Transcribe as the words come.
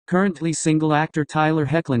Currently single actor Tyler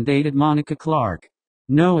Hoechlin dated Monica Clark.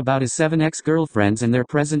 Know about his 7 ex-girlfriends and their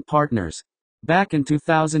present partners. Back in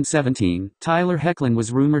 2017, Tyler Hoechlin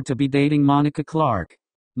was rumored to be dating Monica Clark.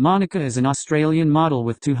 Monica is an Australian model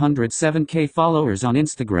with 207k followers on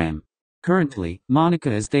Instagram. Currently,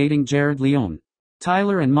 Monica is dating Jared Leone.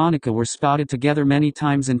 Tyler and Monica were spotted together many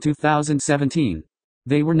times in 2017.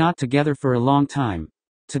 They were not together for a long time.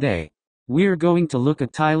 Today, we're going to look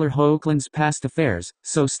at Tyler Hoechlin's past affairs,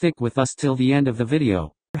 so stick with us till the end of the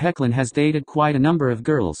video. Hoechlin has dated quite a number of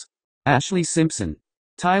girls. Ashlee Simpson.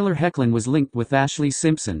 Tyler Hoechlin was linked with Ashlee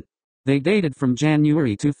Simpson. They dated from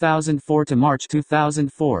January 2004 to March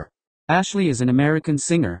 2004. Ashlee is an American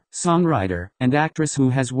singer, songwriter, and actress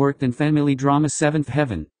who has worked in family drama Seventh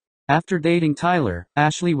Heaven. After dating Tyler,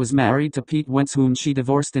 Ashlee was married to Pete Wentz, whom she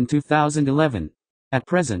divorced in 2011. At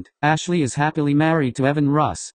present, Ashlee is happily married to Evan Ross.